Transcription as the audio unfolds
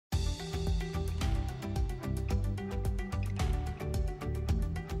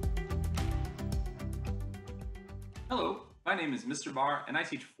Hello, my name is Mr. Barr, and I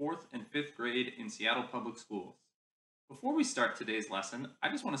teach 4th and 5th grade in Seattle Public Schools. Before we start today's lesson, I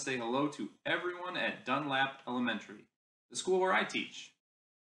just want to say hello to everyone at Dunlap Elementary, the school where I teach.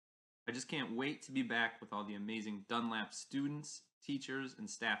 I just can't wait to be back with all the amazing Dunlap students, teachers, and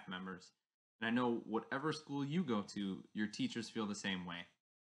staff members. And I know whatever school you go to, your teachers feel the same way.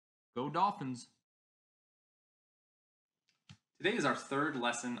 Go Dolphins! Today is our third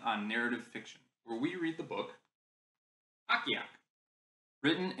lesson on narrative fiction, where we read the book Akiak,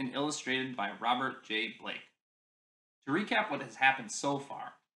 written and illustrated by Robert J. Blake. To recap what has happened so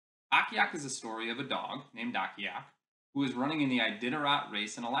far, Akiak is a story of a dog named Akiak who is running in the Iditarod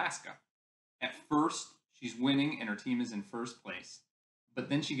race in Alaska. At first, she's winning and her team is in first place, but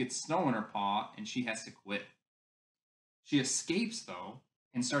then she gets snow in her paw and she has to quit. She escapes, though,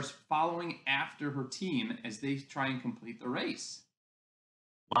 and starts following after her team as they try and complete the race.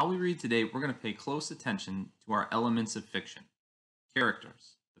 While we read today, we're going to pay close attention to our elements of fiction: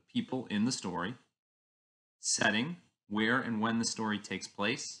 characters, the people in the story; setting, where and when the story takes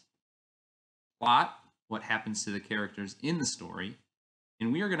place; plot, what happens to the characters in the story;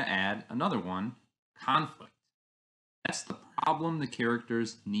 and we are going to add another one: conflict. That's the problem the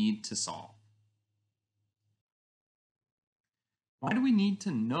characters need to solve. Why do we need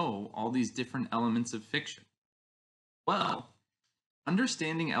to know all these different elements of fiction? Well,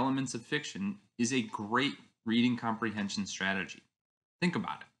 understanding elements of fiction is a great reading comprehension strategy. Think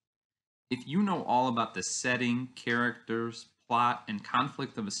about it. If you know all about the setting, characters, plot, and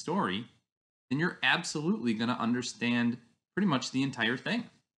conflict of a story, then you're absolutely going to understand pretty much the entire thing.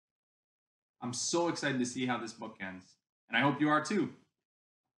 I'm so excited to see how this book ends, and I hope you are too.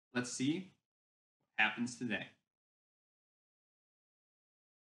 Let's see what happens today.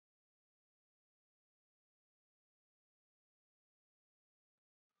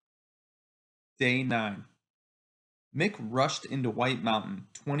 Day 9. Mick rushed into White Mountain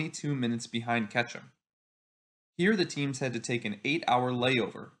 22 minutes behind Ketchum. Here the teams had to take an 8-hour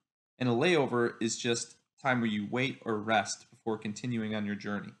layover, and a layover is just time where you wait or rest before continuing on your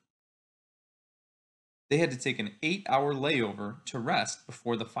journey. They had to take an 8-hour layover to rest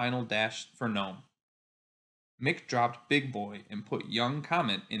before the final dash for Nome. Mick dropped Big Boy and put Young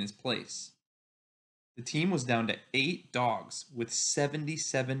Comet in his place. The team was down to 8 dogs with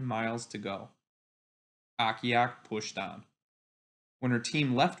 77 miles to go. Akiak pushed on. When her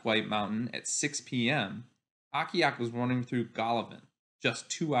team left White Mountain at 6 p.m., Akiak was running through Golovin, just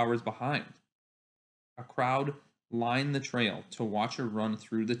 2 hours behind. A crowd lined the trail to watch her run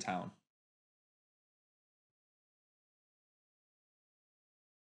through the town.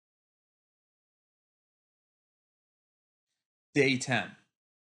 Day 10.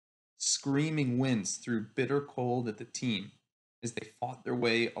 Screaming winds threw bitter cold at the team as they fought their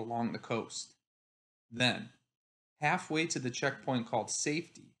way along the coast. Then, halfway to the checkpoint called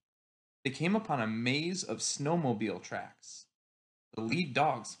Safety, they came upon a maze of snowmobile tracks. The lead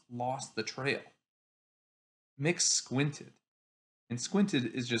dogs lost the trail. Mick squinted, and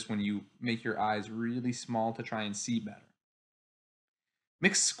squinted is just when you make your eyes really small to try and see better.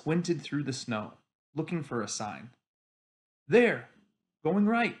 Mick squinted through the snow, looking for a sign. There, going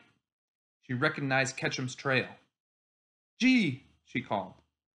right. She recognized Ketchum's trail. Gee, she called.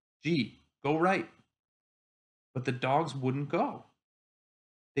 Gee, go right. But the dogs wouldn't go.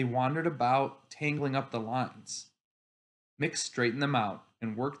 They wandered about, tangling up the lines. Mick straightened them out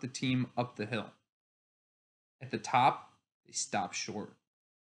and worked the team up the hill. At the top, they stopped short.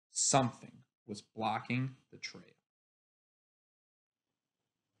 Something was blocking the trail.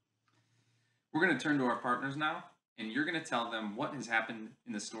 We're going to turn to our partners now, and you're going to tell them what has happened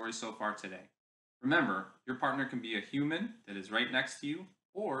in the story so far today. Remember, your partner can be a human that is right next to you,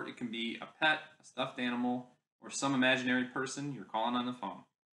 or it can be a pet, a stuffed animal, or some imaginary person you're calling on the phone.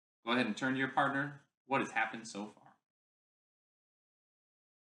 Go ahead and turn to your partner. What has happened so far?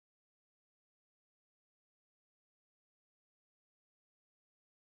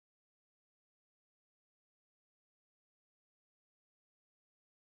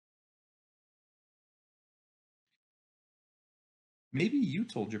 Maybe you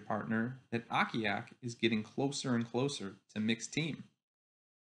told your partner that Akiak is getting closer and closer to Mick's team.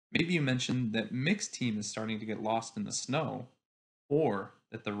 Maybe you mentioned that Mick's team is starting to get lost in the snow, or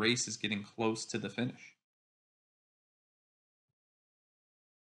that the race is getting close to the finish.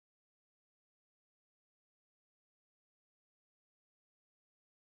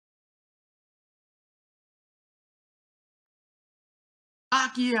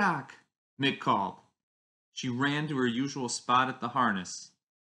 Akiak! Mick called. She ran to her usual spot at the harness,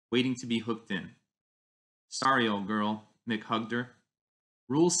 waiting to be hooked in. Sorry, old girl, Mick hugged her.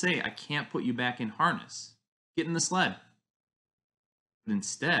 Rules say I can't put you back in harness. Get in the sled. But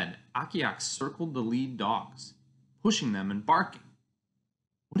instead, Akiak circled the lead dogs, pushing them and barking.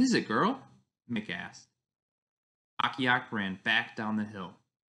 What is it, girl? Mick asked. Akiak ran back down the hill.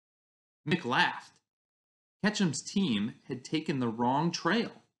 Mick laughed. Ketchum's team had taken the wrong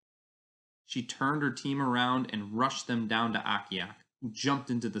trail. She turned her team around and rushed them down to Akiak, who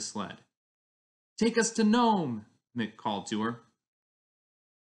jumped into the sled. Take us to Nome, Mick called to her.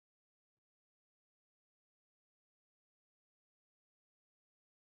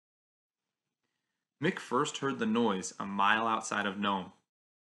 Mick first heard the noise a mile outside of Nome.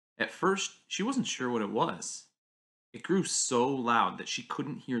 At first, she wasn't sure what it was. It grew so loud that she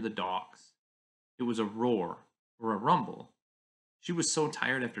couldn't hear the dogs. It was a roar or a rumble. She was so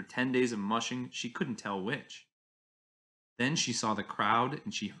tired after 10 days of mushing, she couldn't tell which. Then she saw the crowd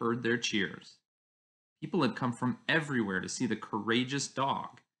and she heard their cheers. People had come from everywhere to see the courageous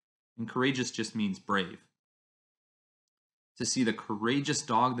dog, and courageous just means brave. To see the courageous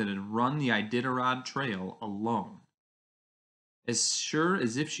dog that had run the Iditarod Trail alone. As sure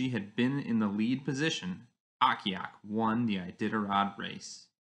as if she had been in the lead position, Akiak won the Iditarod race.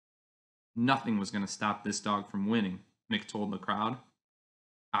 Nothing was going to stop this dog from winning, Mick told the crowd.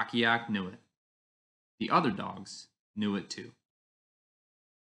 Akiak knew it. The other dogs knew it too.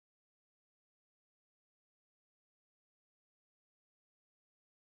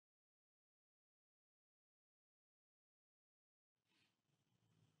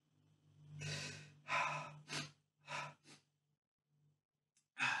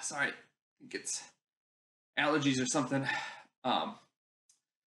 Sorry, I think it's allergies or something.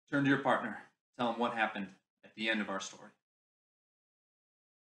 Turn to your partner. Tell him what happened at the end of our story.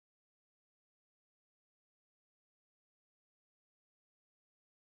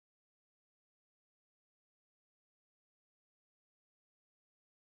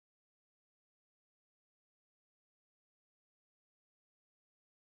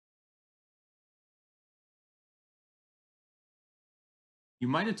 You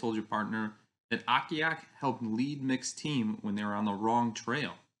might have told your partner that Akiak helped lead Mick's team when they were on the wrong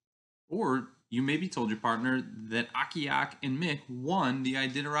trail. Or you maybe told your partner that Akiak and Mick won the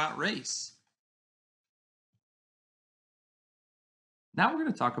Iditarod race. Now we're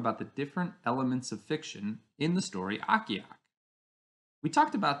going to talk about the different elements of fiction in the story Akiak. We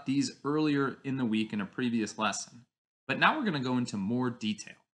talked about these earlier in the week in a previous lesson, but now we're going to go into more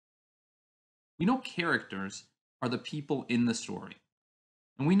detail. We know characters are the people in the story,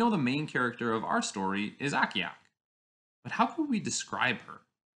 and we know the main character of our story is Akiak. But how could we describe her?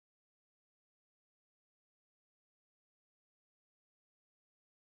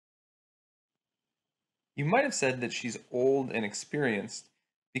 You might have said that she's old and experienced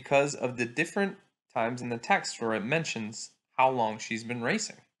because of the different times in the text where it mentions how long she's been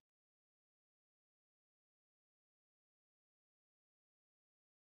racing.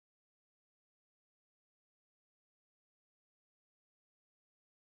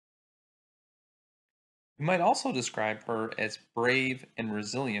 You might also describe her as brave and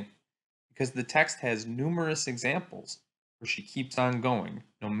resilient because the text has numerous examples where she keeps on going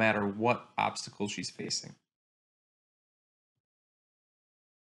no matter what obstacles she's facing.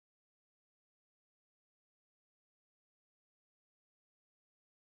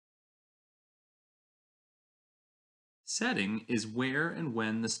 Setting is where and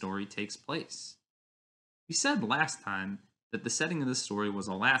when the story takes place. We said last time that the setting of the story was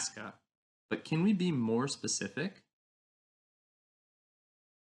Alaska, but can we be more specific?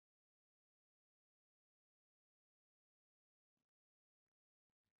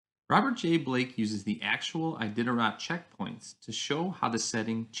 Robert J. Blake uses the actual Iditarod checkpoints to show how the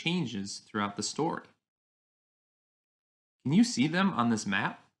setting changes throughout the story. Can you see them on this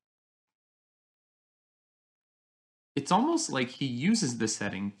map? It's almost like he uses the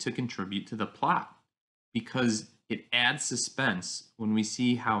setting to contribute to the plot, because it adds suspense when we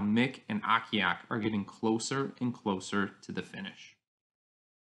see how Mick and Akiak are getting closer and closer to the finish.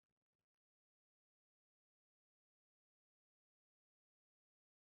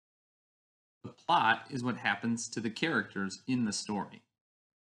 The plot is what happens to the characters in the story.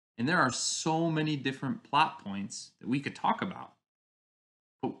 And there are so many different plot points that we could talk about.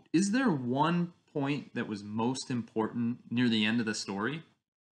 But is there one point that was most important near the end of the story?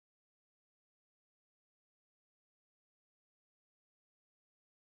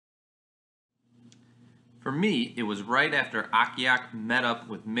 For me, it was right after Akiak met up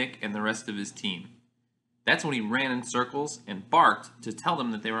with Mick and the rest of his team. That's when he ran in circles and barked to tell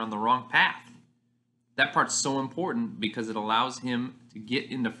them that they were on the wrong path. That part's so important because it allows him to get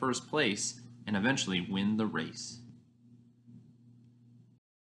into first place and eventually win the race.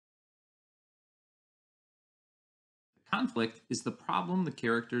 Conflict is the problem the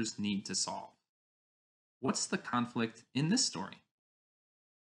characters need to solve. What's the conflict in this story?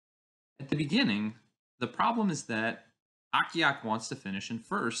 At the beginning, the problem is that Akiak wants to finish in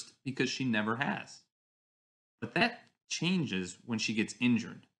first because she never has. But that changes when she gets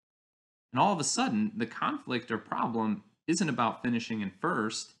injured. And all of a sudden, the conflict or problem isn't about finishing in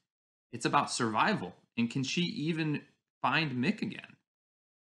first, it's about survival. And can she even find Mick again?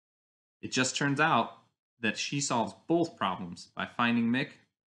 It just turns out that she solves both problems by finding Mick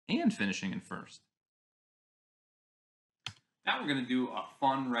and finishing in first. Now we're going to do a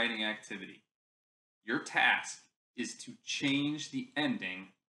fun writing activity. Your task is to change the ending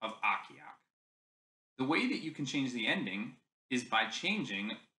of Akiak. The way that you can change the ending is by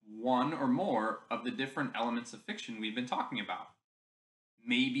changing one or more of the different elements of fiction we've been talking about.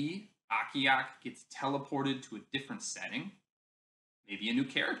 Maybe Akiak gets teleported to a different setting. Maybe a new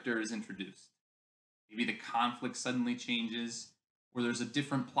character is introduced. Maybe the conflict suddenly changes, or there's a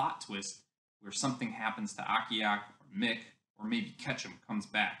different plot twist where something happens to Akiak or Mick, or maybe Ketchum comes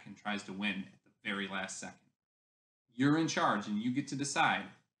back and tries to win at the very last second. You're in charge and you get to decide,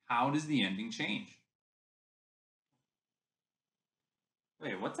 how does the ending change?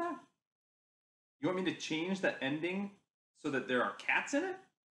 Wait, what's that? You want me to change the ending so that there are cats in it?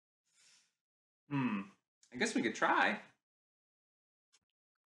 I guess we could try.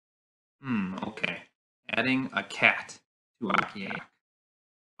 Okay. Adding a cat to Akiak.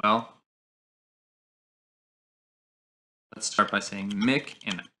 Well, let's start by saying Mick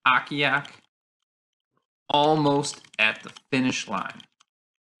and Akiak almost at the finish line.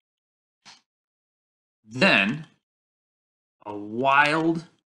 Then a wild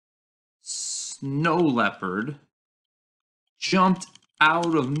snow leopard jumped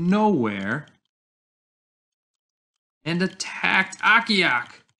out of nowhere and attacked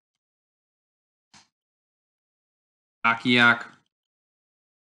Akiak. Akiak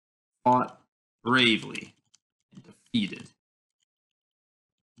fought bravely and defeated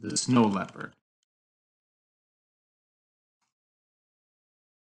the snow leopard.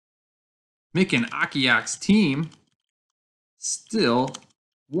 Mick and Akiak's team still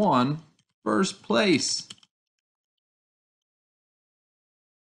won first place.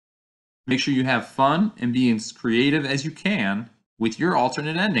 Make sure you have fun and be as creative as you can with your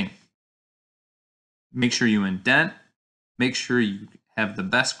alternate ending. Make sure you indent. Make sure you have the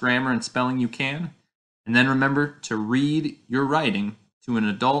best grammar and spelling you can. And then remember to read your writing to an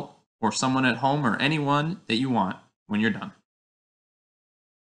adult or someone at home or anyone that you want when you're done.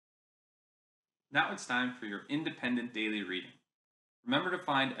 Now it's time for your independent daily reading. Remember to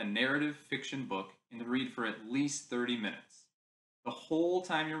find a narrative fiction book and read for at least 30 minutes. The whole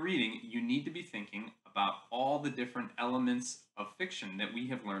time you're reading, you need to be thinking about all the different elements of fiction that we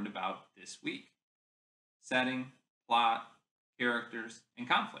have learned about this week. Setting, plot, characters, and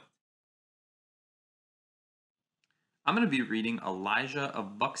conflict. I'm going to be reading Elijah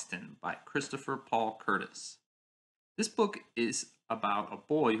of Buxton by Christopher Paul Curtis. This book is about a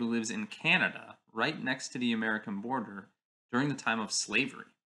boy who lives in Canada, right next to the American border, during the time of slavery.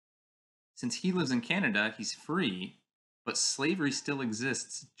 Since he lives in Canada, he's free, but slavery still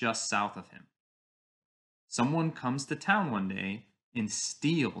exists just south of him. Someone comes to town one day and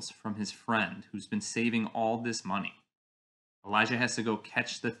steals from his friend who's been saving all this money. Elijah has to go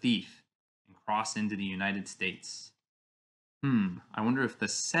catch the thief and cross into the United States. I wonder if the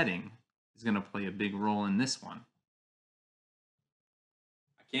setting is going to play a big role in this one.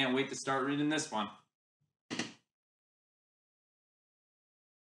 I can't wait to start reading this one.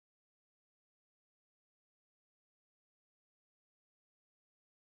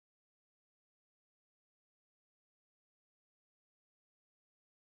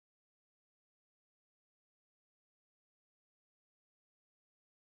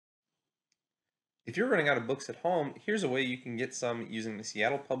 If you're running out of books at home, here's a way you can get some using the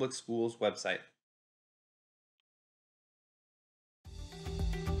Seattle Public Schools website.